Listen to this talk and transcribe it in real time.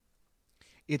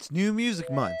It's New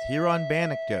Music Month here on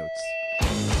Bannockdotes.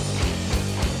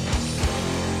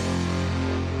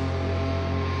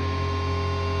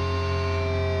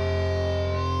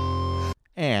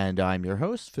 And I'm your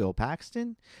host, Phil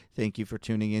Paxton. Thank you for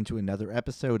tuning in to another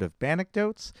episode of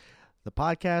Bannockdotes, the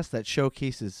podcast that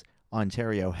showcases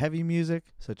Ontario heavy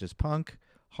music such as punk,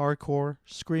 hardcore,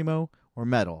 screamo, or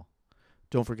metal.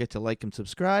 Don't forget to like and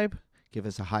subscribe, give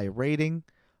us a high rating,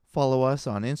 follow us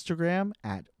on Instagram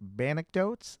at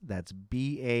Bannockdotes, that's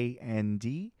BANDECDOTES.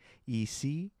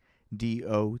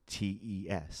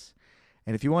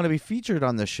 And if you want to be featured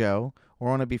on the show or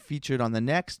want to be featured on the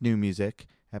next new music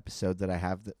episode that I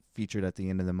have featured at the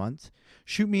end of the month,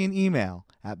 shoot me an email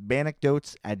at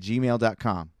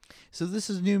bannockdotes@gmail.com. So this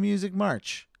is New Music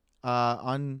March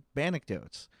on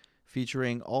Bannockdotes,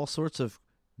 featuring all sorts of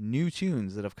new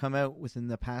tunes that have come out within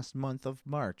the past month of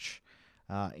March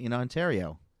in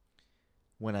Ontario.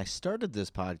 When I started this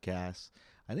podcast,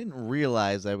 I didn't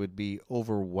realize I would be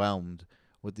overwhelmed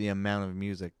with the amount of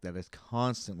music that is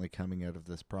constantly coming out of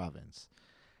this province.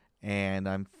 And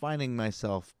I'm finding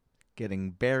myself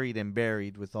getting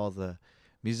buried with all the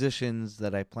musicians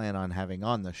that I plan on having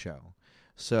on the show.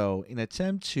 So in an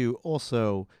attempt to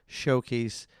also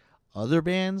showcase other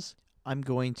bands, I'm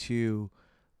going to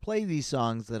play these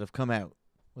songs that have come out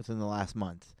within the last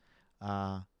month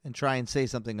and try and say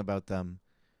something about them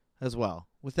as well,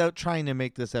 without trying to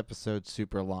make this episode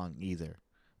super long either,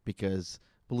 because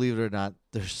believe it or not,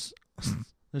 there's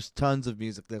tons of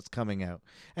music that's coming out.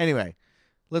 Anyway,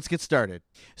 let's get started.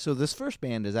 So this first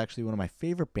band is actually one of my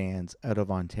favorite bands out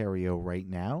of Ontario right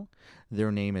now.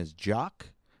 Their name is Jock.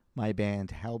 My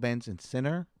band Hellbent and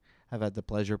Sinner. I've had the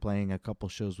pleasure playing a couple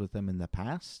shows with them in the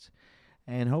past,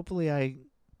 and hopefully I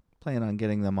plan on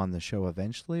getting them on the show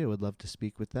eventually. I would love to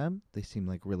speak with them. They seem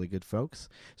like really good folks.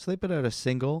 So they put out a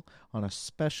single on a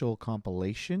special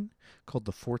compilation called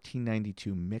the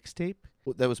 1492 Mixtape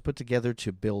that was put together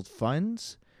to build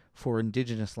funds for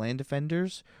Indigenous land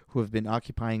defenders who have been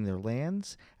occupying their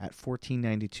lands at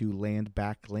 1492 Land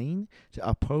Back Lane to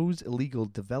oppose illegal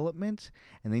development,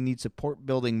 and they need support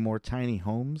building more tiny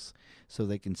homes so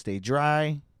they can stay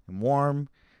dry and warm.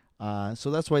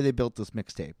 So that's why they built this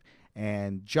mixtape.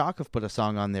 And Jock have put a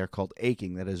song on there called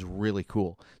Aching that is really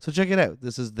cool. So check it out.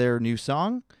 This is their new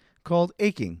song called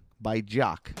Aching by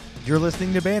Jock. You're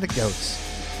listening to Bannockdotes.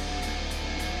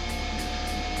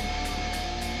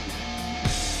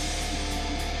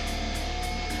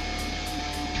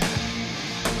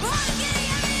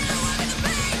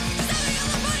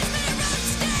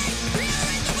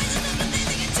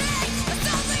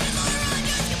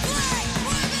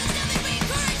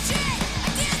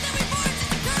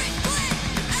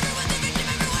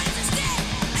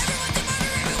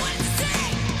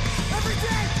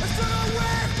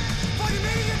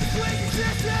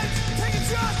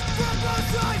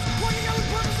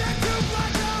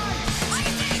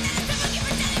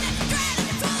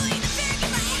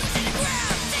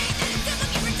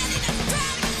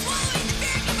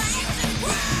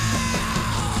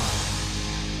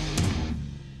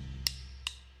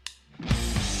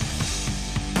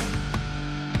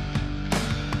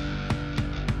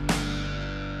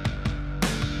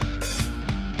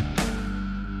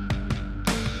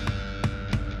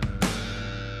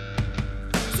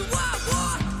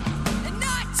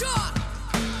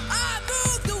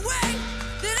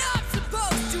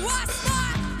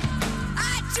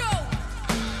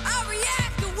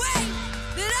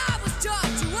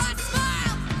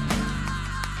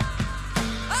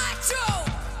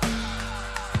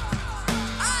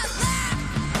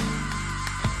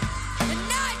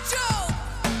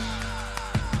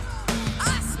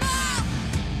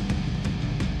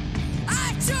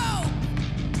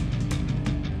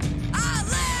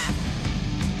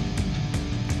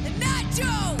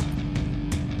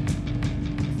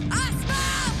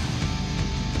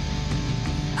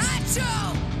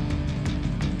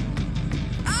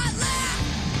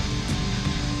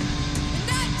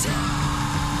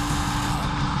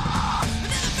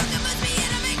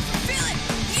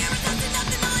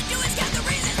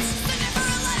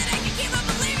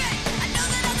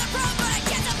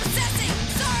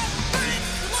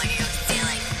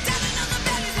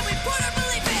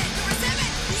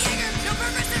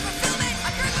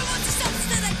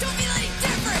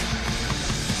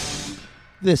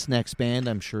 This next band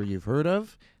I'm sure you've heard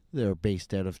of. They're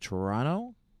based out of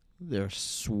Toronto. They're a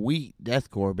sweet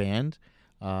deathcore band,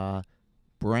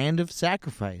 Brand of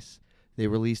Sacrifice. They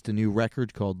released a new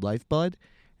record called Lifeblood,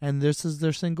 and this is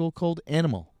their single called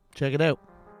Animal. Check it out.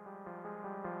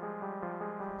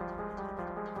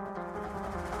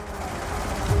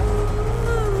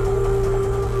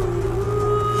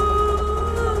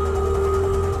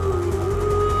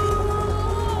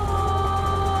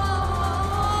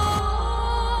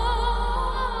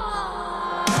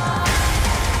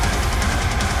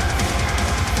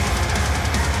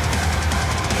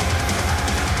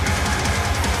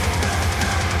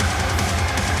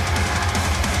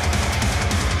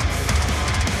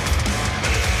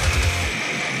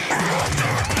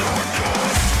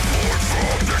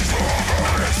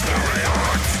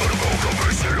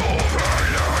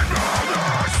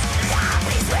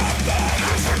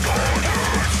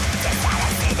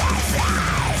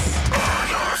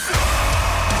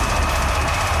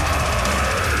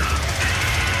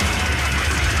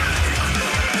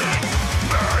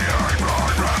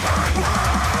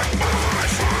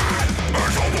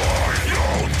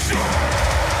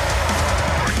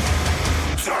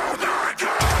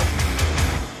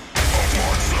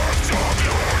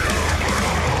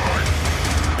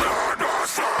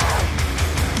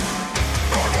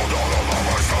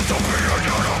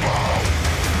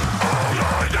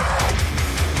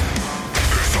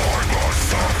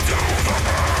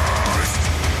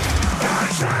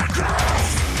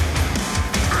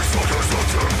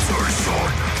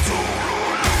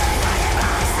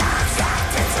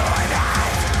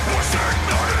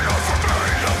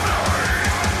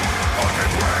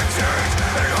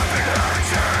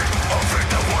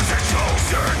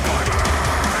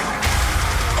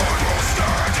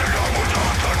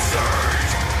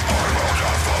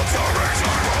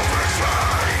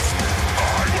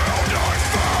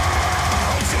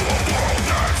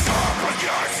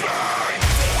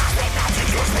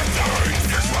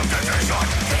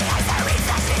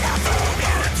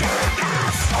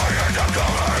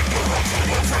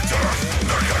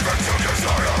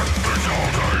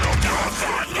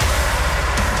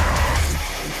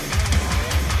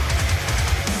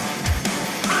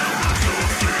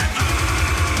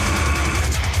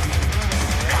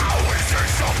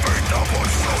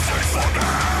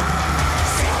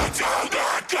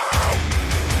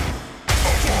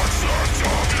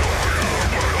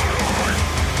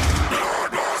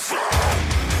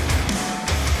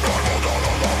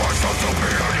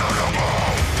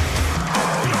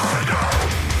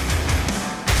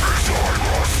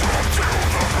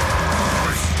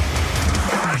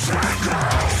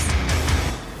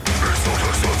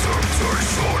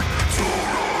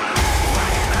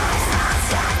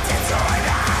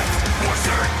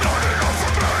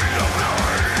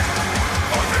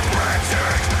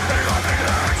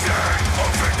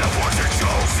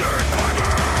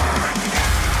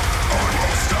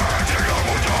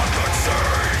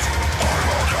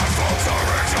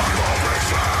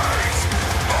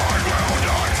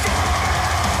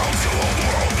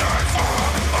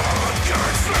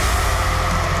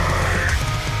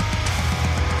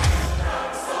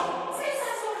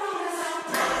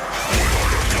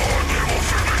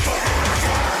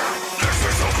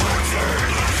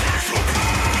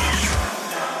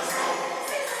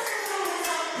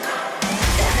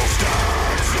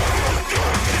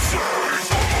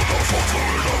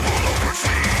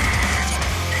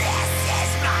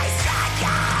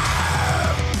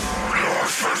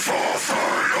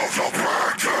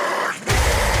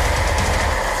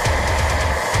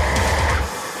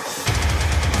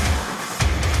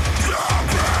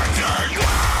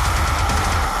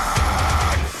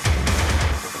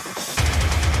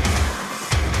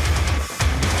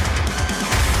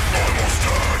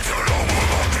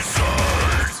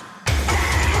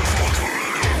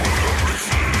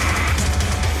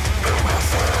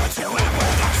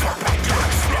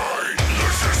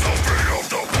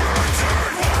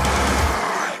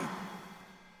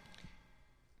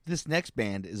 This next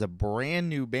band is a brand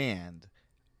new band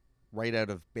right out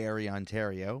of Barrie,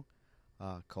 Ontario,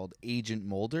 called Agent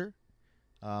Mulder.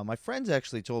 My friends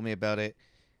actually told me about it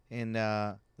in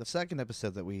the second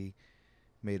episode that we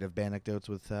made of Banecdotes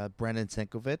with Brendan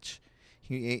Senkovich.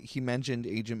 He mentioned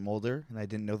Agent Mulder, and I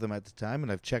didn't know them at the time,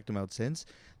 and I've checked them out since.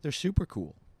 They're super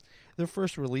cool. Their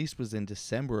first release was in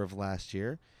December of last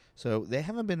year, so they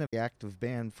haven't been an active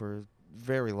band for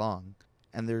very long,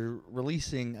 and they're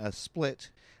releasing a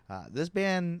split. This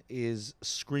band is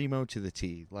Screamo to the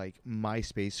T, like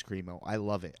MySpace Screamo. I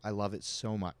love it. I love it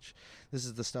so much. This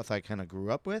is the stuff I kind of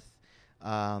grew up with.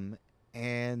 And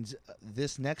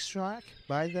this next track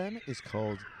by them is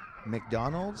called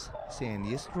McDonald's San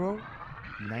Yistro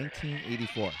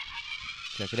 1984.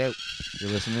 Check it out.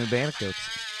 You're listening to Banecdotes.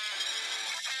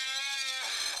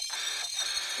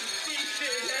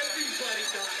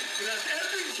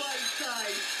 Everybody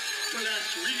died. But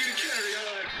us, we're gonna carry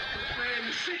on. We're playing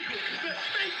the sequel. Let's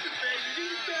face it, baby.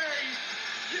 These days,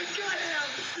 you gotta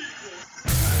have the sequel.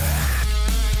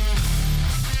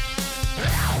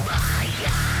 Oh my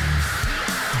God!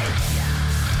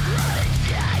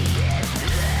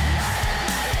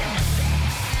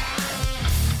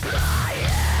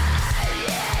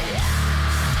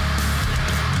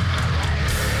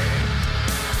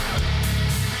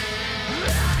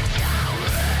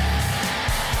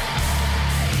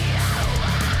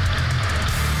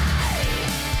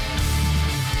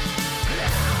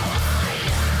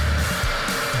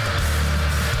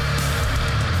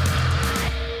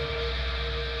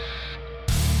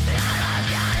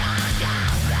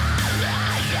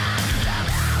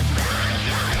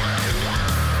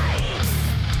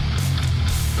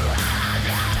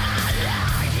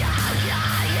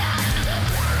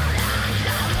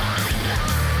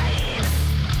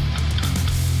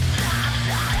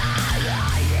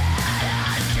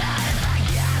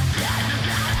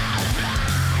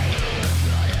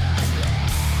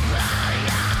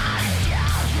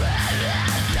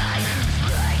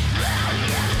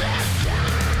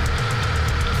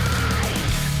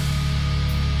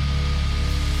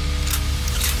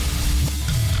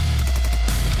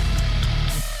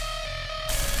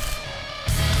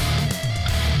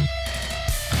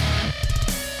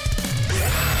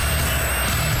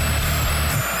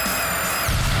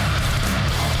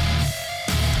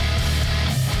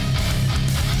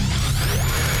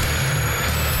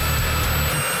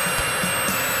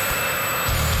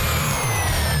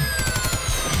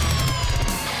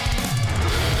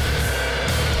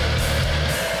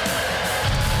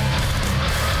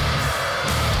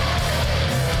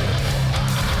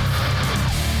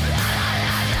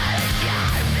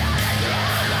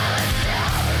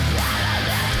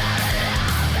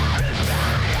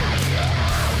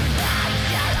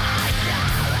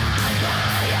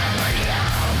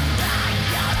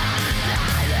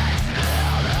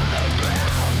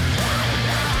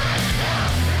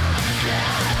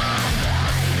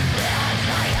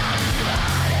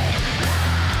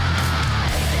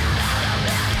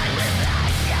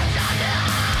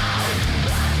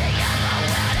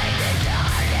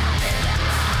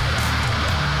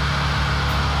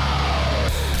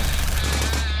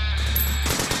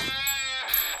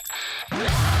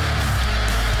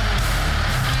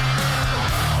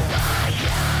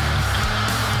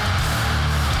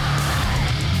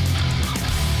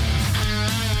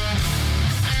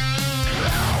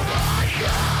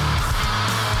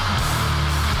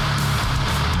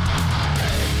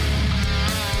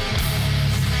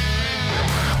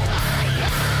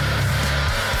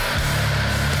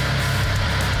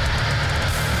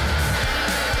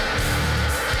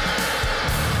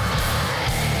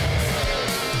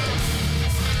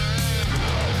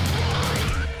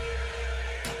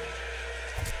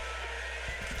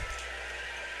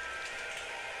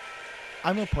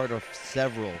 I'm a part of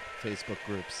several Facebook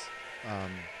groups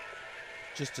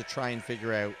just to try and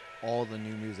figure out all the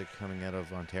new music coming out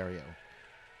of Ontario.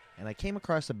 And I came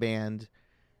across a band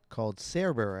called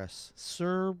Cerberus.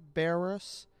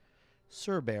 Cerberus?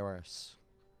 Cerberus.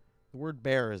 The word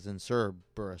bear is in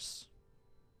Cerberus.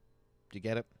 Do you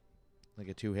get it? Like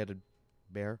a two-headed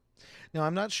bear? Now,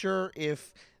 I'm not sure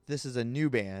if this is a new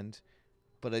band,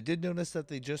 but I did notice that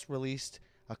they just released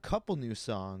a couple new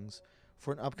songs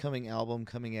for an upcoming album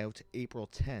coming out April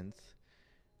 10th.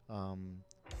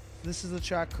 This is a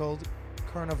track called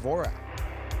Carnivora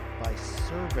by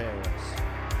Cerberus.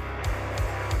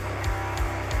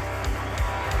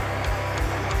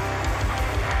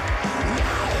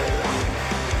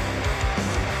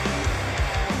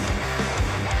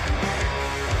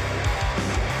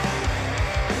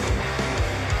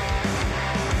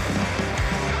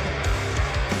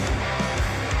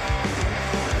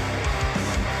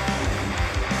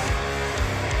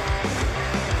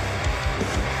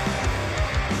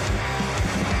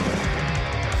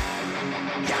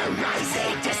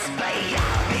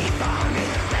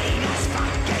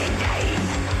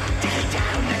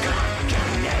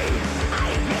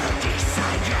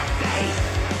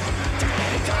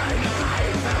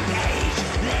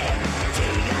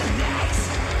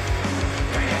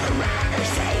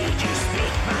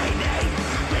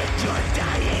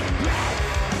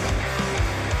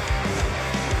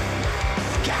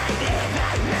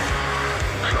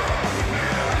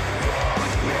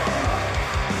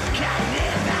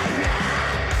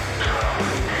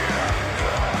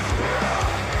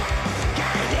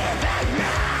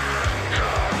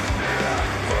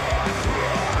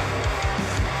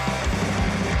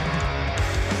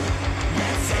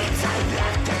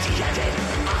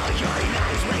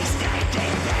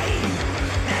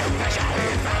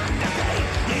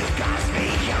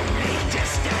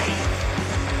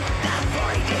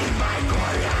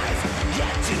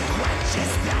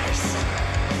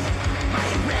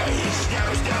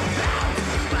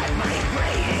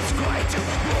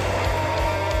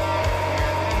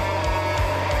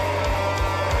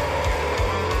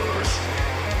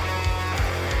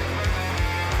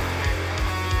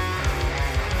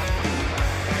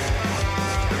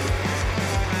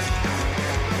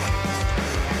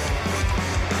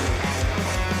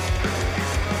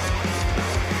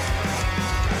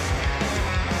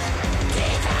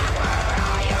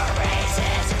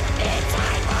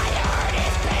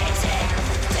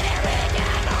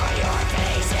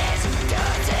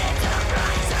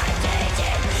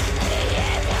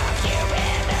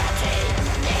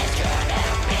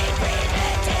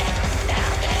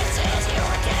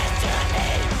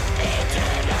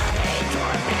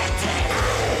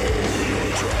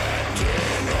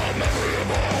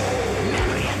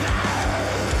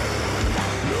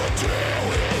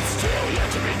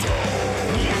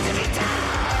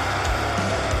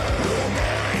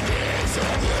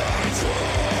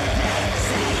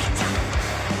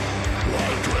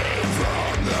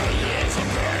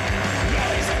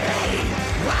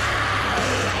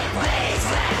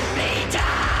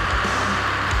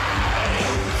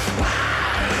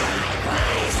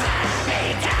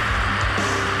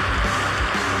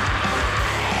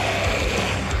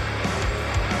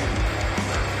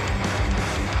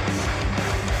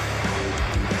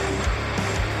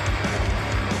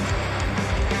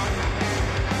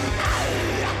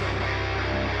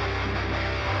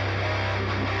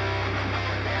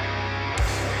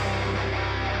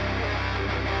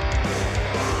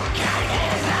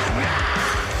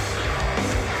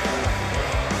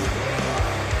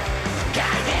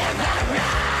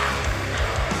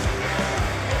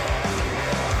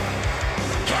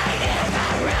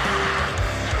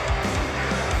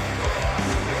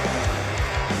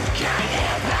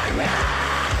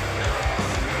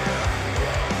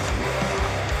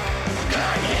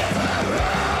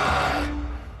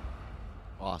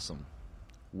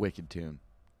 Wicked tune.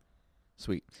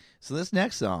 Sweet. So this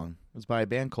next song was by a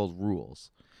band called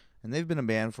Rules. And they've been a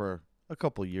band for a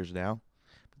couple years now.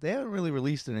 But they haven't really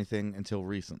released anything until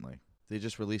recently. They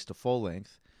just released a full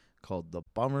length called The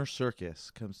Bummer Circus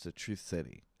Comes to Truth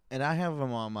City. And I have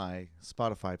them on my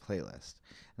Spotify playlist.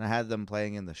 And I had them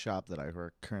playing in the shop that I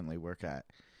currently work at.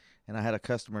 And I had a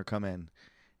customer come in.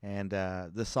 And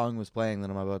this song was playing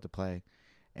that I'm about to play.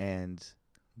 And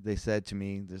they said to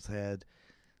me,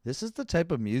 this is the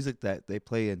type of music that they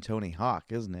play in Tony Hawk,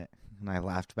 isn't it? And I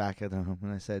laughed back at them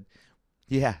and I said,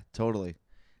 yeah, totally.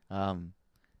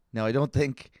 No, I don't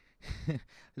think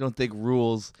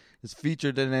Rules is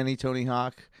featured in any Tony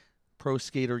Hawk Pro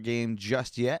Skater game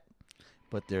just yet,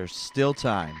 but there's still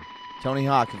time. Tony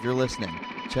Hawk, if you're listening,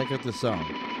 check out the song.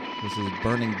 This is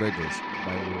Burning Bridges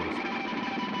by Rules.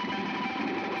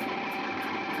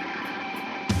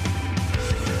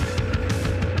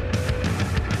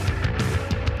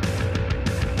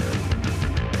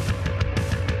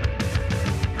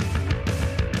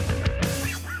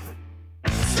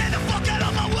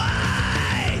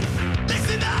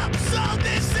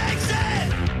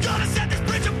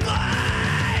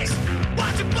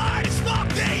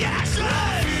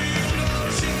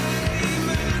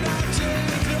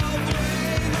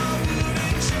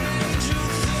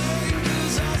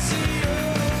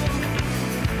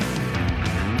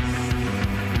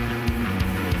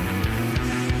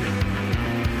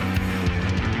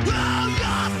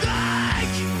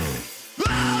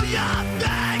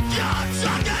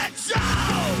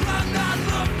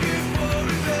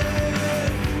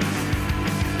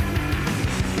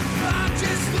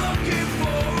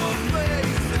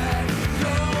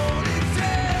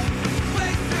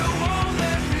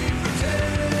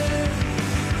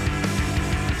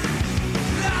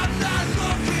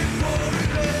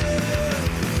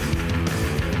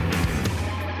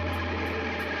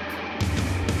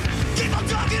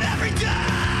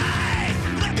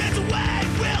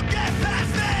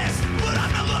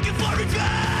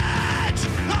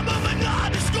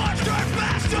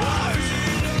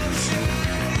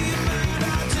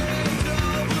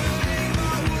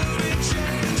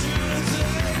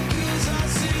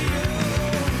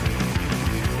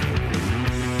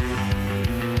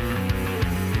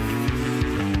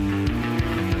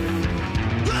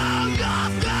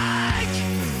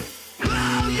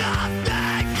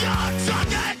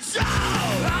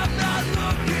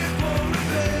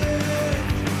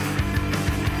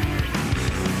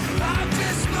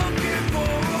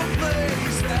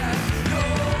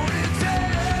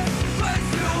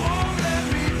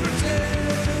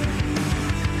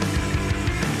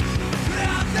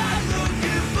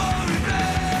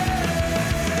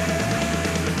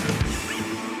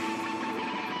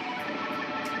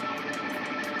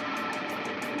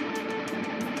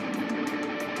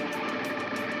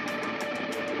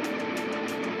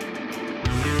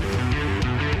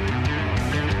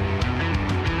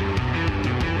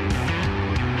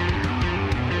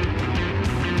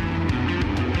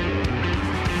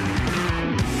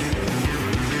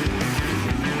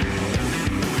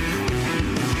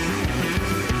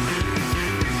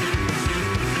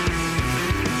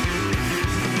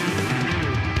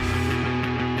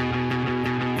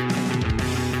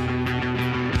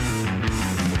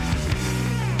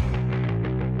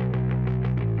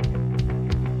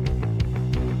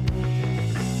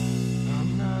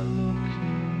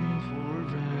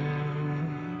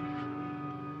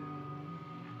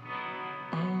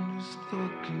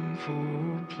 looking for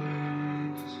a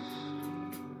place.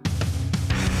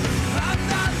 I'm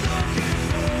not looking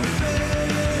for a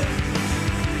bed.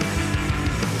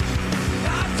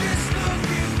 I'm just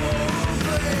looking for a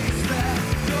place that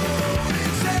don't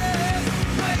exist.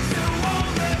 Place that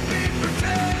won't let me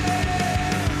pretend.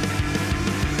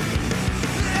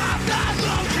 I'm not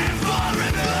looking for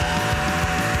a bed.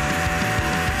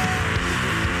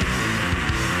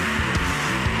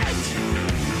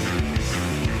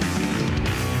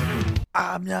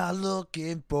 I'm not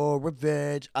looking for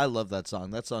revenge. I love that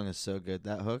song. That song is so good.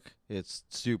 That hook, it's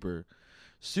super,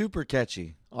 super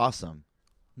catchy. Awesome.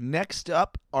 Next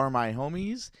up are my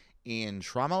homies in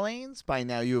Trauma Lanes. By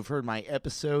now you have heard my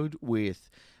episode with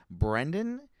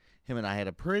Brendan. Him and I had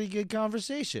a pretty good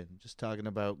conversation, just talking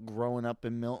about growing up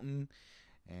in Milton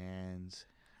and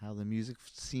how the music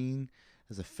scene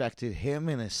has affected him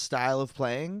and his style of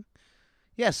playing.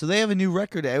 Yeah, so they have a new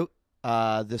record out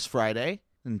this Friday,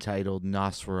 entitled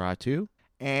Nosferatu,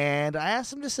 and I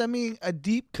asked him to send me a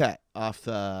deep cut off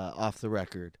the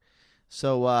record.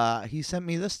 So he sent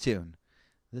me this tune.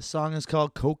 This song is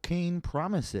called Cocaine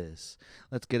Promises.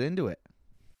 Let's get into it.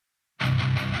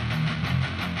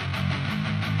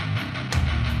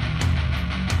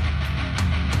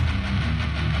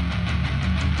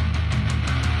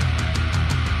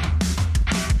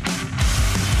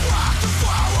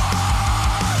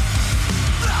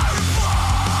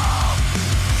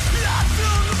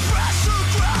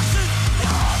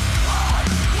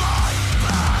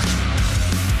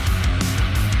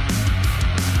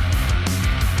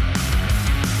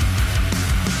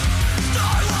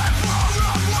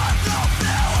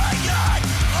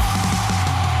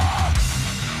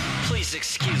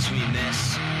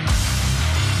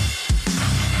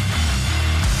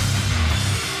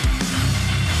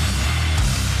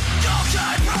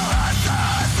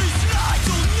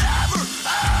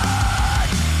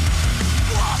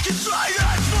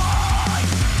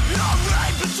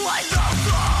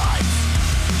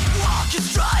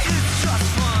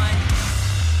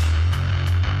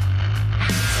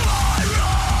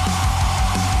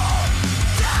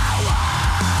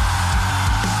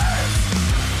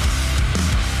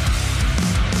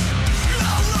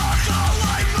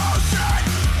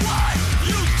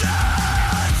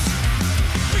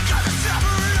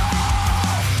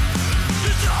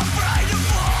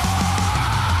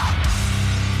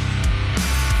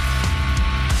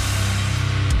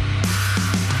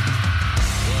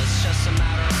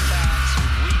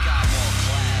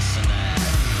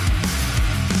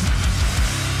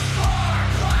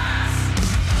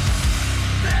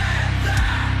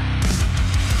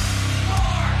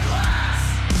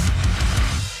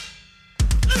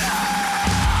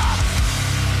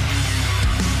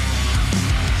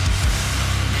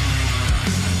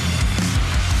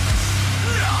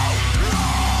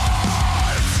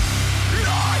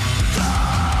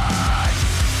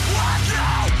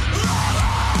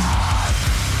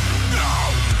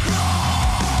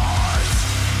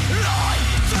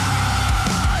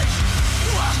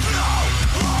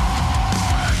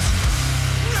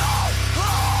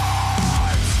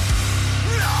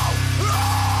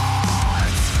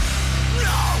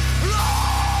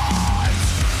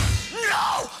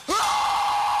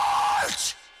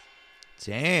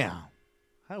 Damn.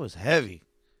 That was heavy.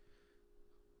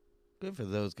 Good for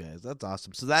those guys. That's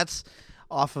awesome. So that's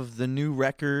off of the new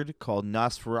record called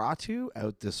Nosferatu,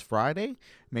 out this Friday.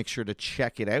 Make sure to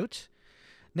check it out.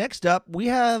 Next up, we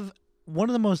have one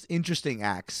of the most interesting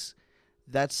acts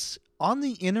that's on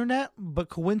the internet, but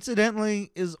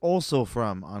coincidentally is also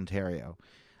from Ontario.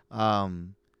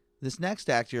 This next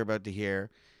act you're about to hear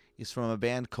is from a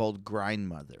band called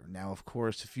Grindmother. Now, of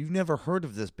course, if you've never heard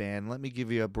of this band, let me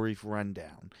give you a brief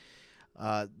rundown.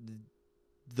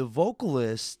 The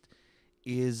vocalist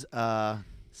is a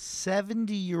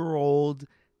 70-year-old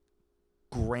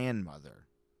grandmother.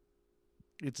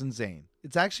 It's insane.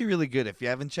 It's actually really good. If you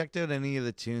haven't checked out any of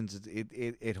the tunes,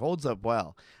 it holds up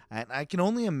well. And I can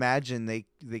only imagine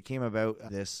they came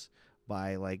about this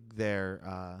by like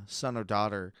their son or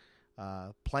daughter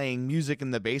playing music in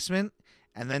the basement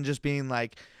and then just being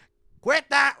like, "Quit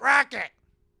that racket!"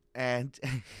 And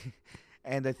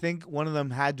and I think one of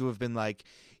them had to have been like,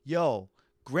 "Yo,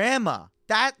 Grandma,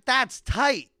 that's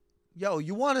tight. Yo,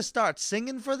 you want to start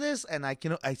singing for this?" And I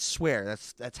swear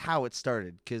that's how it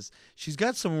started, because she's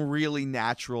got some really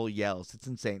natural yells. It's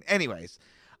insane. Anyways,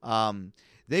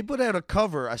 they put out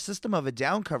a System of a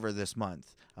Down cover this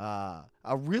month.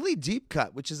 A really deep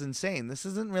cut, which is insane. This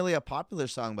isn't really a popular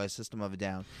song by System of a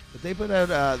Down, but they put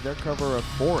out their cover of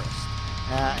Forest.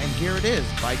 And here it is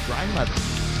by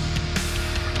Grindmother.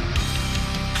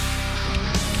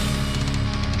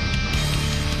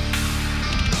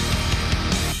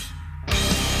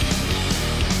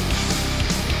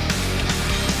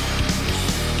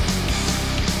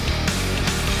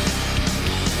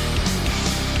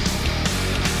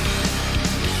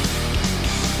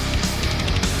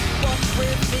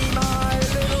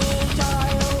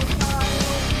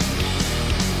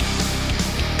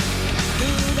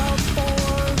 Through the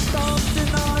forest of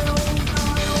denial,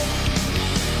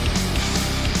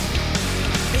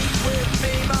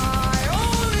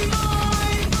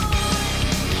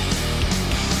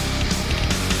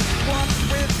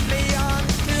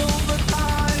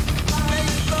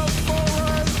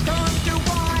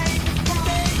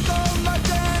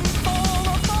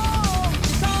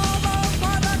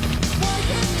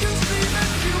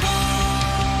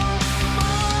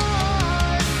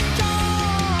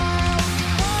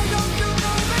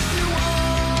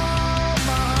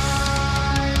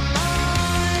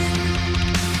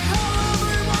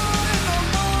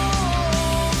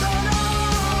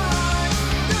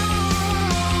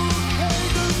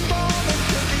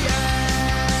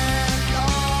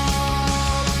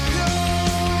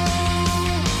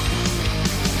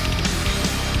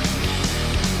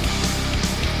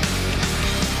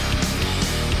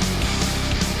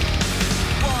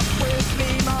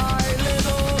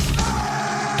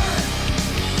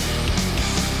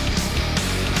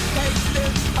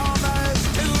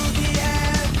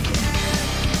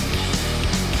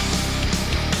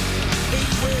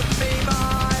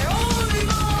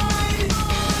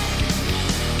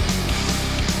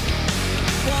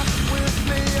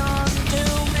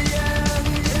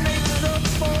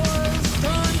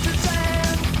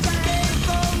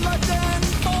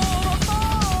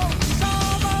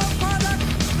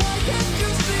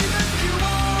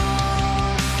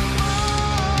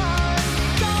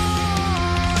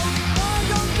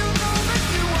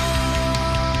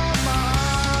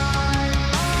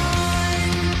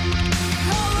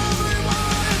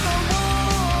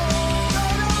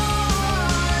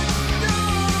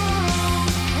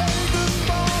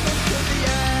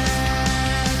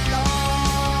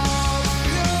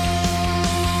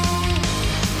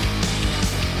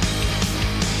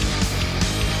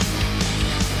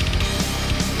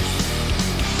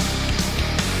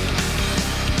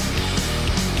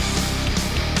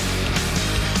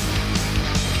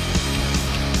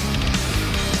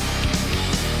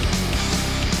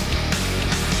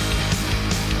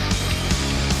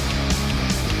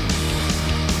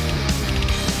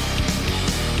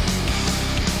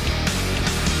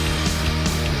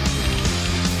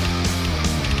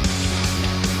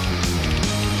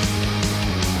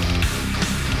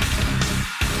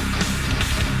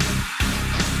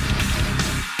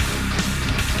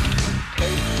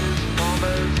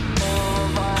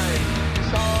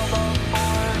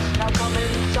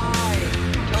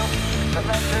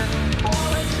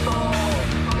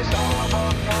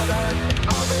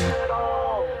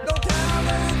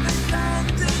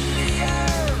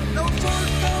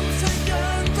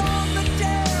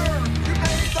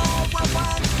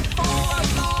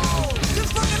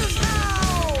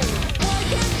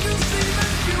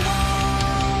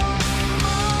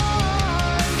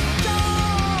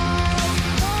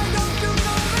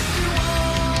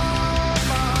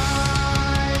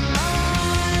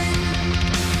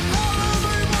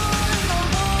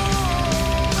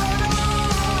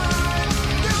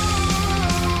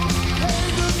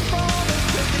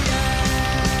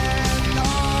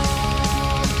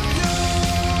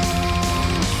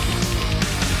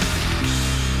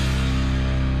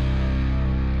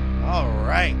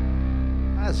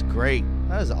 was great.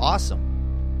 That was awesome.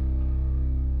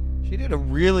 She did a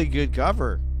really good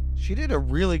cover. She did a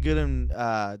really good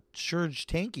Serj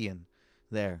Tankian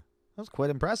there. That was quite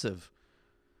impressive.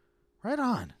 Right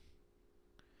on.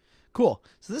 Cool.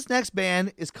 So this next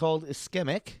band is called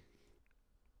Ischemic.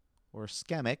 Or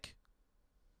Skemic.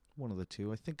 One of the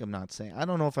two. I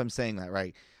don't know if I'm saying that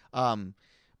right.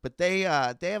 But they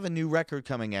have a new record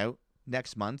coming out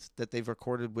next month that they've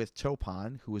recorded with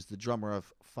Topon, who is the drummer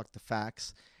of Fuck the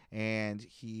Facts, and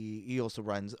he also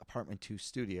runs Apartment 2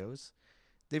 Studios.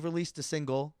 They've released a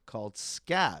single called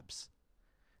Scabs,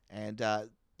 and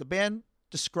the band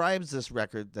describes this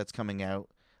record that's coming out.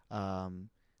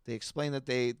 They explain that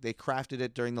they crafted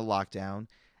it during the lockdown,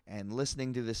 and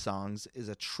listening to the songs is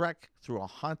a trek through a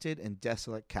haunted and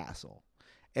desolate castle.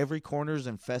 Every corner is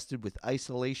infested with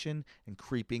isolation and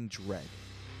creeping dread.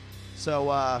 So,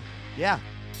 yeah,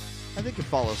 I think it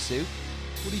follows suit.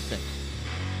 What do you think?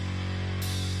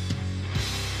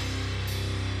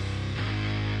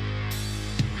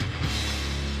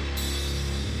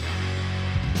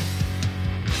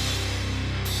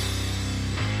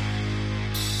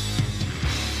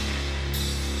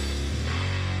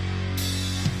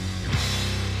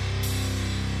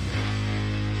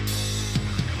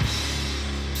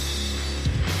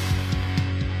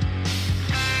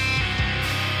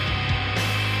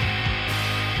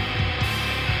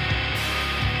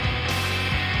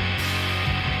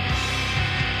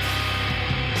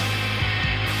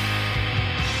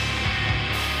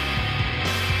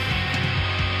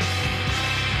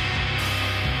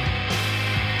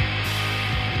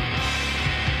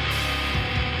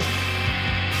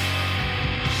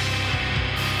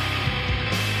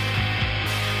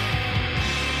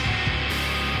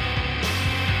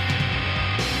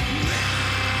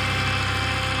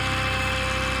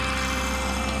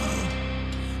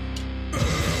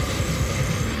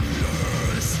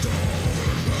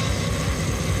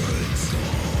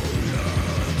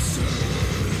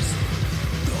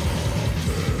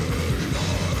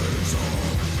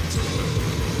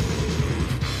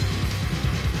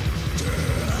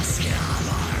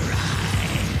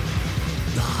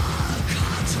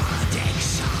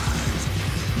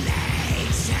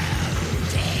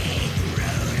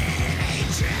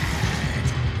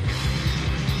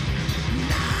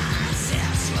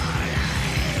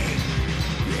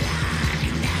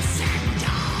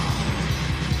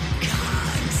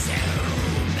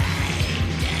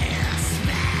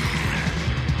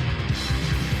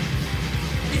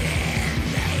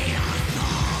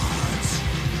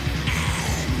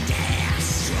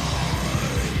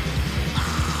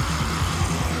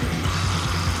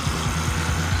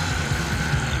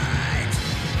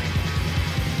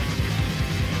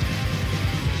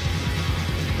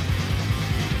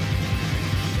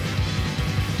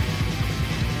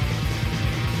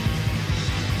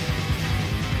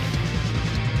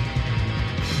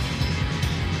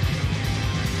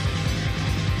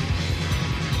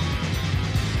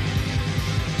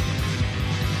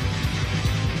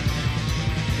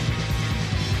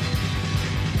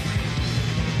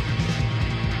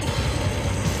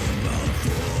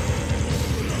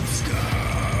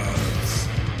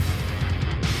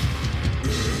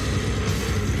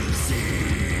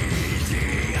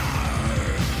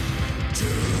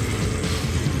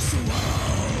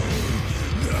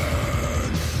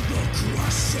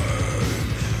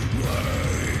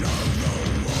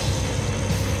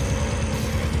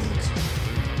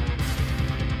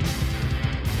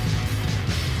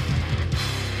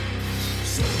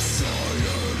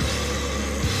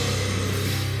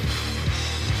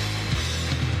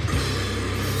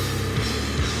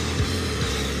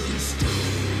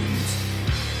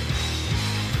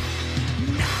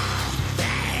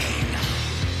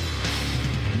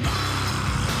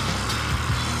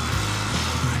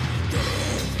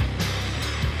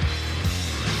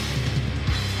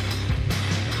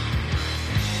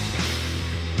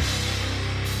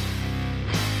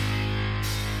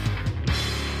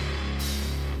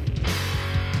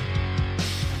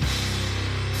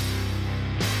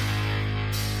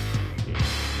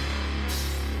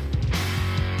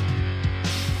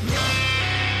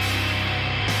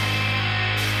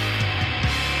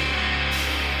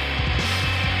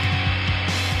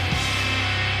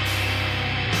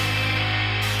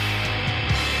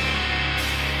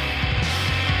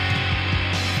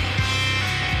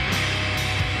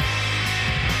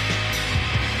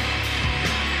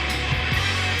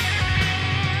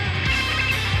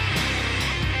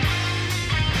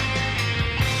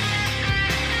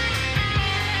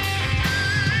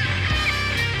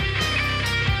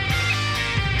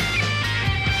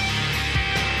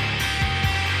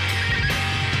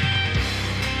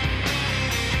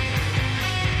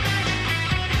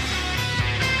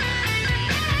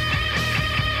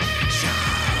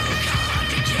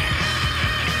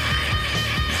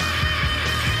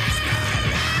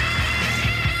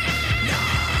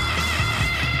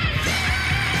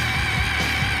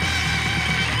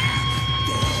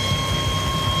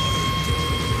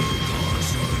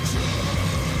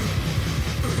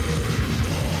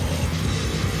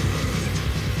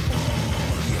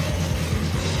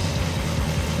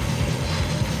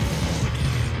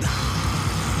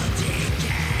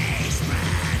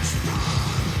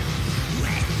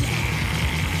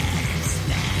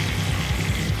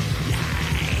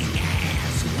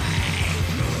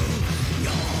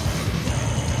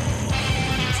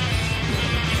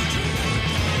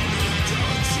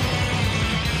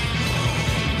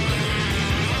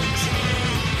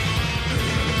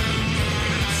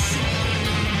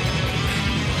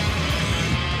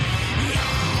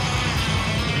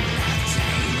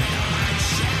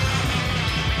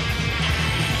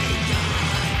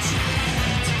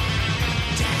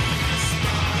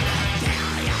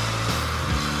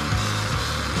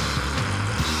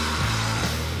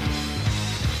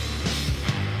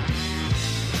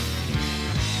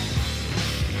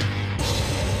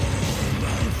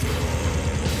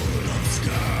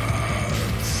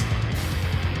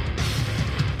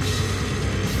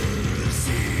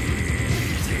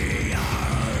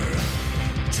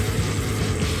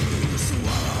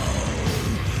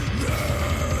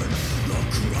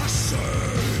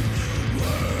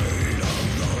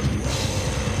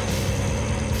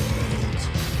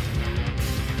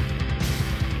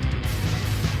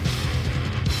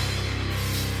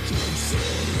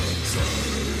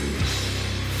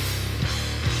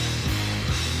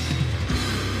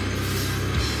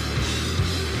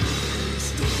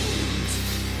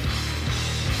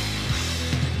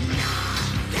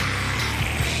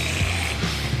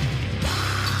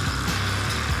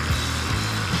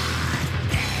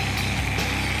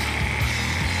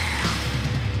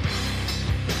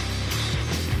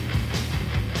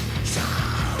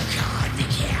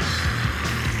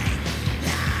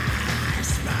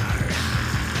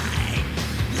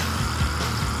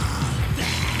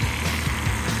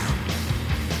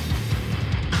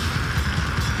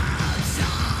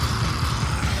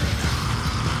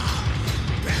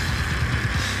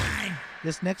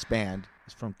 This next band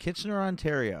is from Kitchener,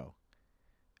 Ontario,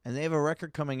 and they have a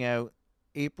record coming out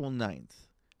April 9th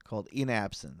called In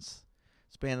Absence.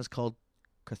 This band is called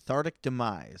Cathartic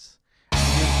Demise.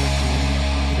 Here's their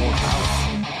tune, For Power.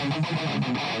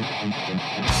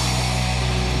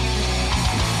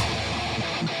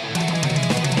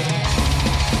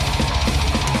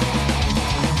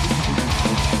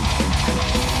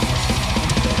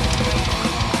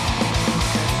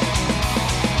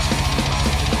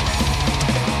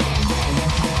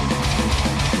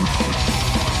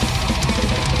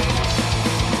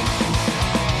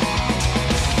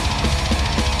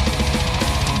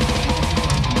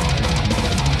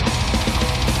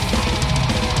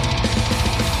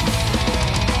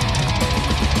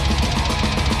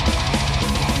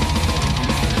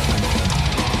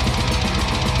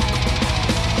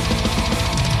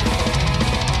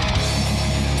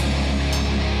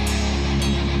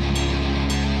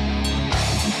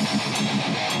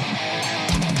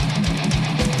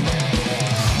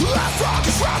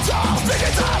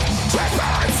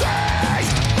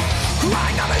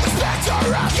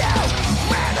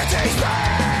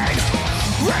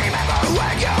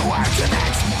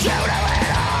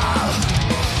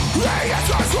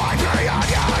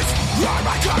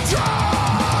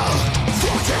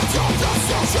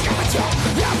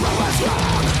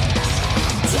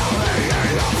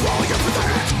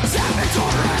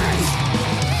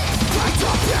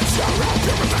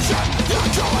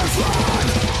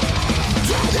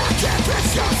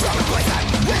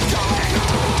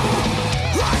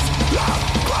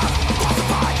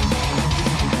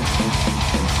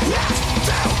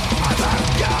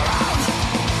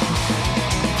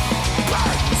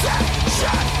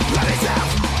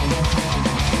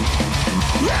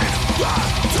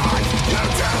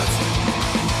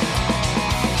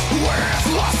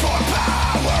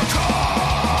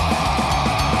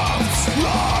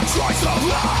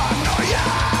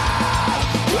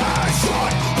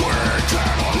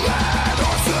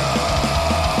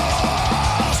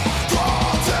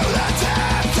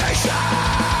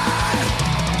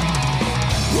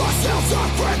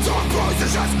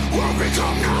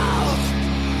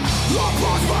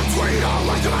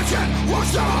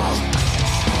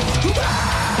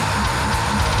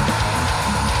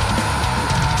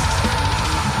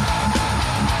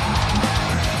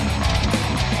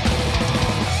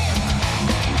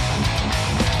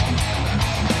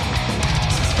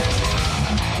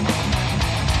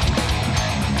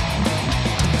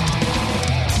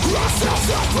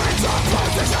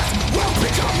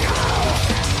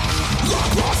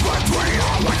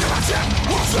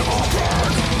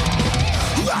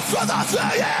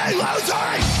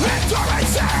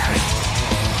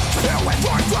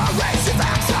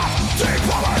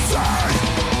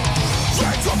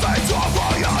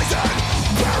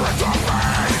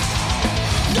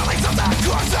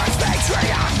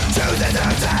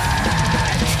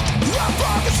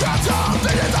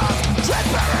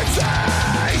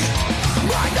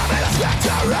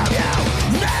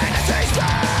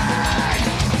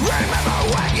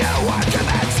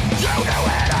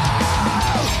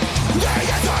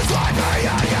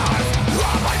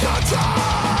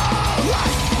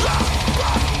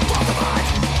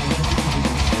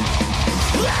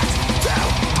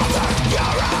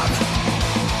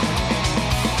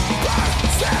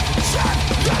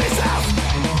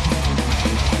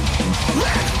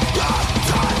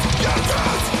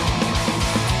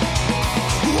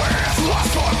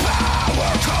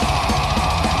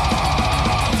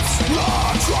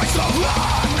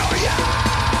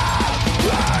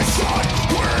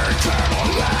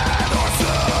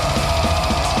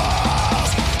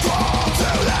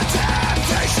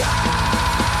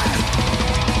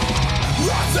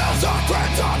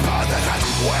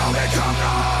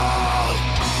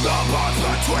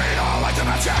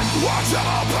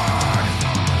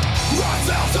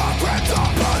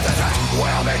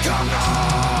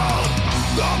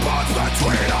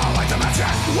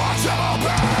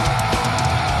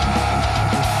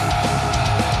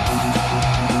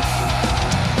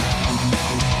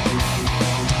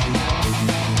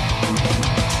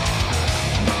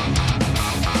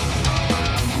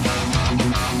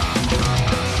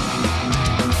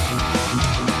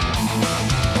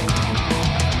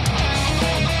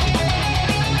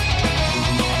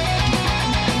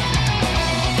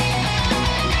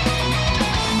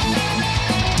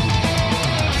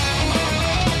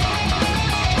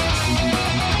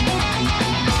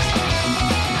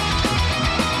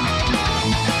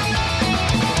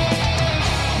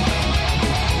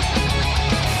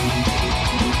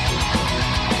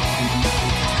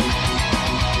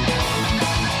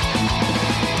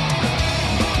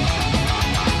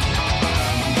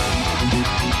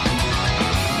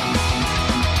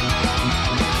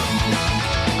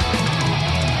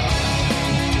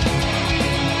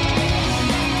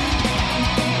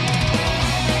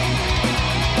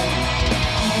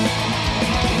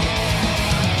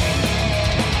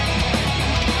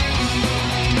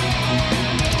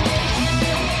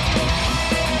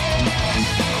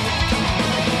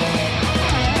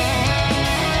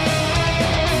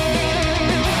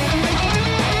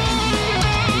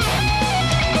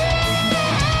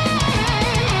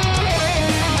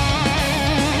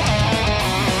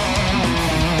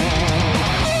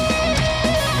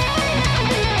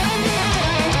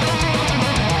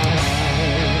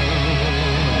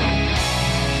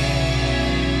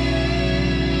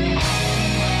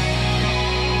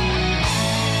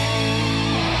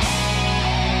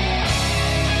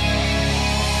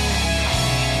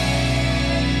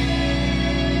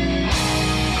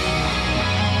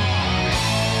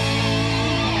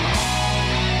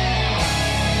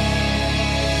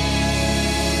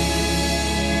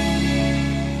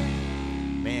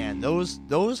 man,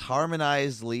 those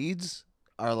harmonized leads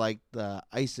are like the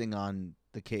icing on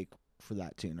the cake for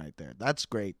that tune right there. That's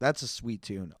great. That's a sweet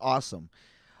tune. Awesome.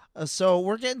 So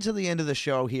we're getting to the end of the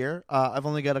show here. I've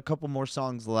only got a couple more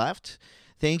songs left.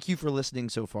 Thank you for listening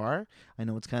so far. I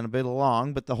know it's kind of a bit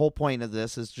long, but the whole point of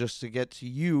this is just to get to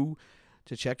you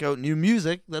to check out new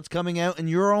music that's coming out in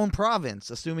your own province,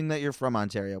 assuming that you're from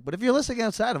Ontario. But if you're listening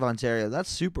outside of Ontario, that's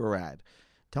super rad.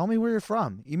 Tell me where you're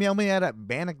from. Email me at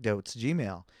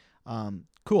bananecdotes@gmail.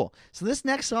 Cool. So this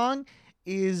next song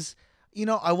is,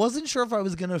 I wasn't sure if I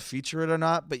was going to feature it or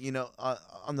not, but,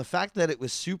 on the fact that it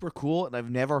was super cool and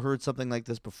I've never heard something like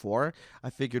this before,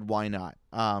 I figured why not.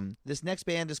 This next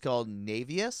band is called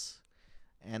Navius.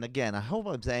 And again, I hope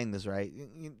I'm saying this right.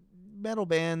 Metal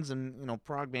bands and,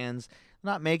 prog bands,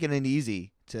 not making it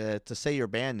easy to say your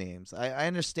band names. I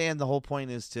understand the whole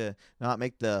point is to not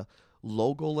make the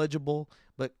logo legible,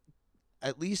 but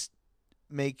at least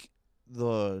make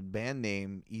the band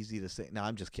name easy to say. No,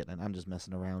 I'm just kidding. I'm just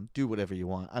messing around. Do whatever you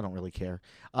want. I don't really care.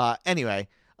 Anyway,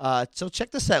 so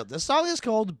check this out. This song is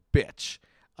called Bitch.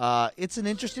 It's an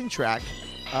interesting track.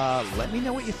 Let me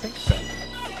know what you think about it.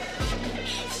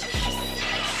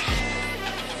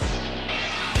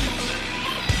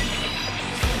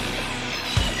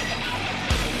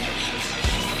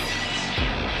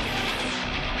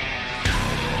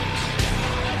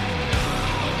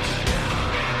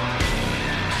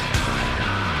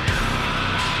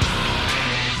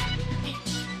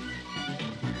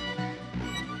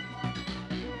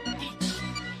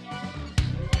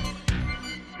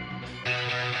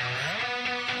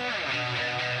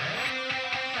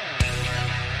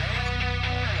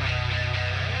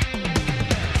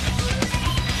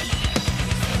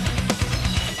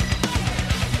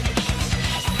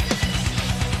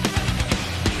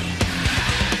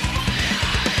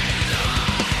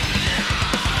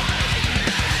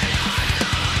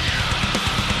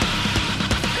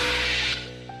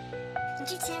 Would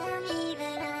you tell me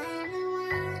that I'm the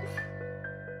one?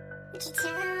 Would you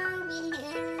tell me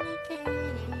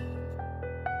anything?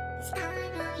 'Cause I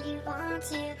know you want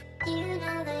to, you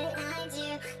know that I do.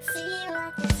 See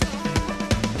what this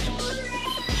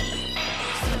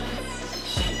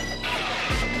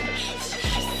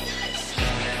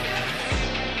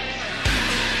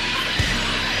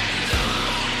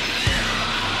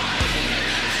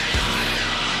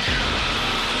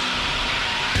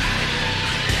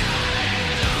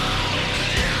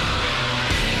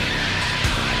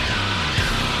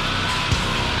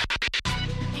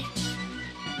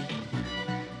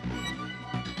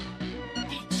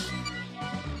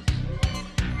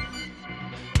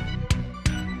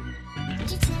Would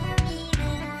you tell me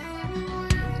that I'm the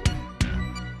one?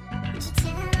 Would you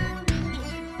tell me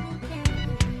anything?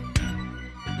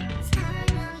 'Cause I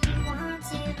know you want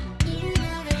to, you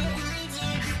know that I do.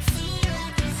 See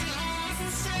what this has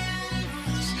in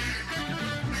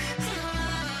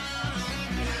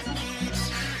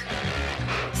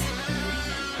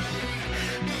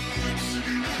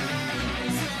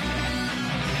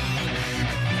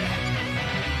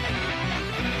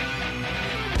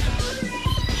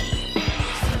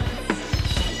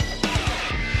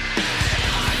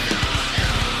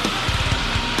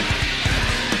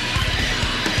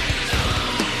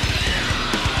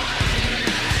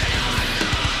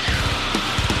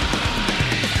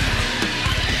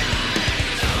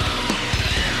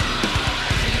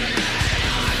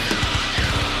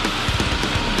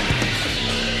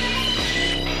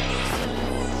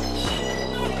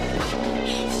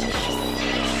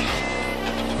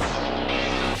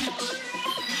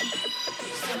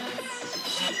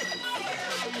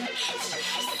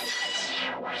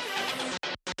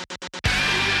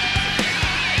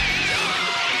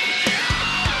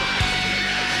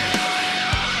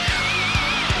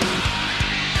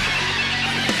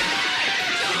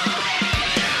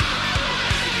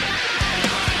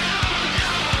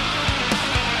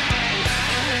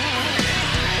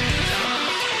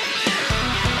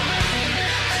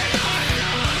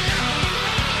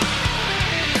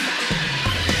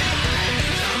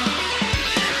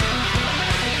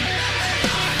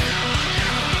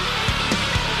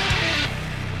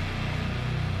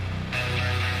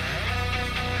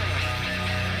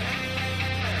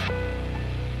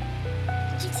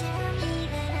Would you tell me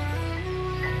that I'm the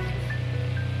one?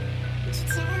 Would you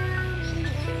tell me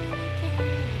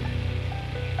anything?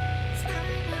 'Cause I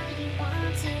know you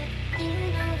want to, you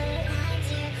know that I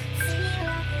do. See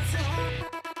what this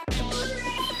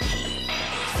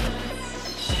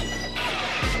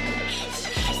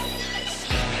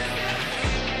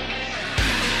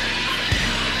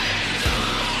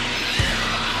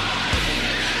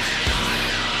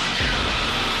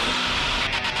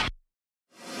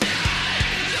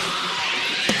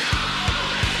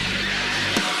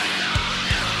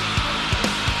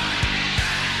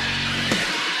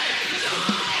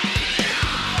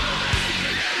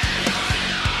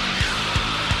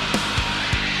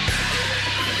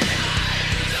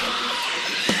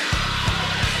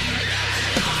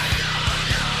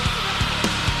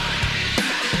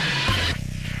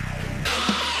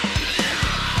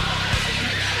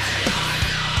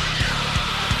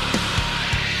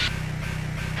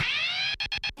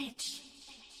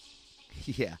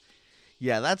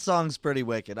Yeah, that song's pretty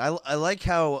wicked. I like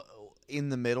how in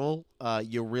the middle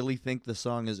you really think the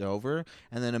song is over,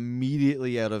 and then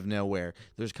immediately out of nowhere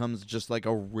there comes just like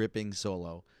a ripping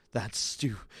solo. That's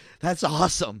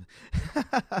awesome.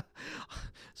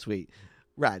 Sweet.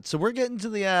 Right, so we're getting to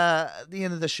the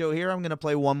end of the show here. I'm going to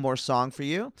play one more song for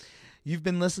you. You've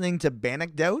been listening to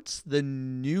Bannockdotes, the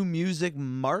new music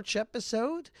March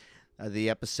episode, the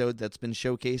episode that's been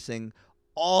showcasing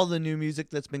all the new music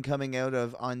that's been coming out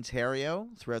of Ontario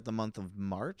throughout the month of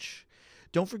March.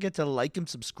 Don't forget to like and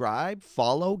subscribe,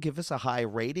 follow, give us a high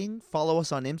rating. Follow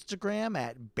us on Instagram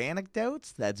at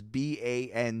Bannockdotes. That's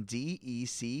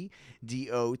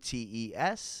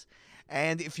BANDECDOTES.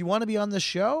 And if you want to be on the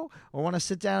show or want to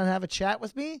sit down and have a chat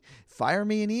with me, fire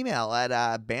me an email at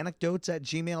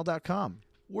bannockdotes@gmail.com.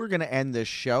 We're going to end this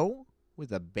show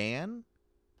with a band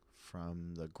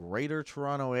from the greater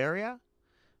Toronto area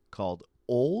called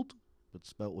Old, but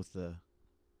spelled with the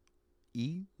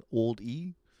E, Old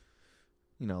E.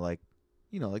 Like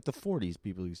the 40s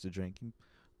people used to drink. You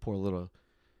pour a little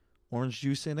orange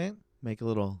juice in it, make a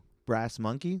little brass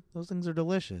monkey. Those things are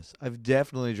delicious. I've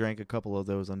definitely drank a couple of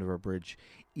those under a bridge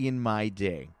in my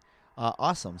day.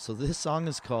 Awesome. So this song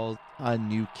is called A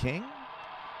New King.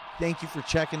 Thank you for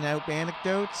checking out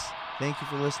Bannockdotes. Thank you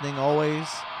for listening always.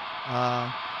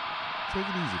 Take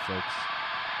it easy, folks.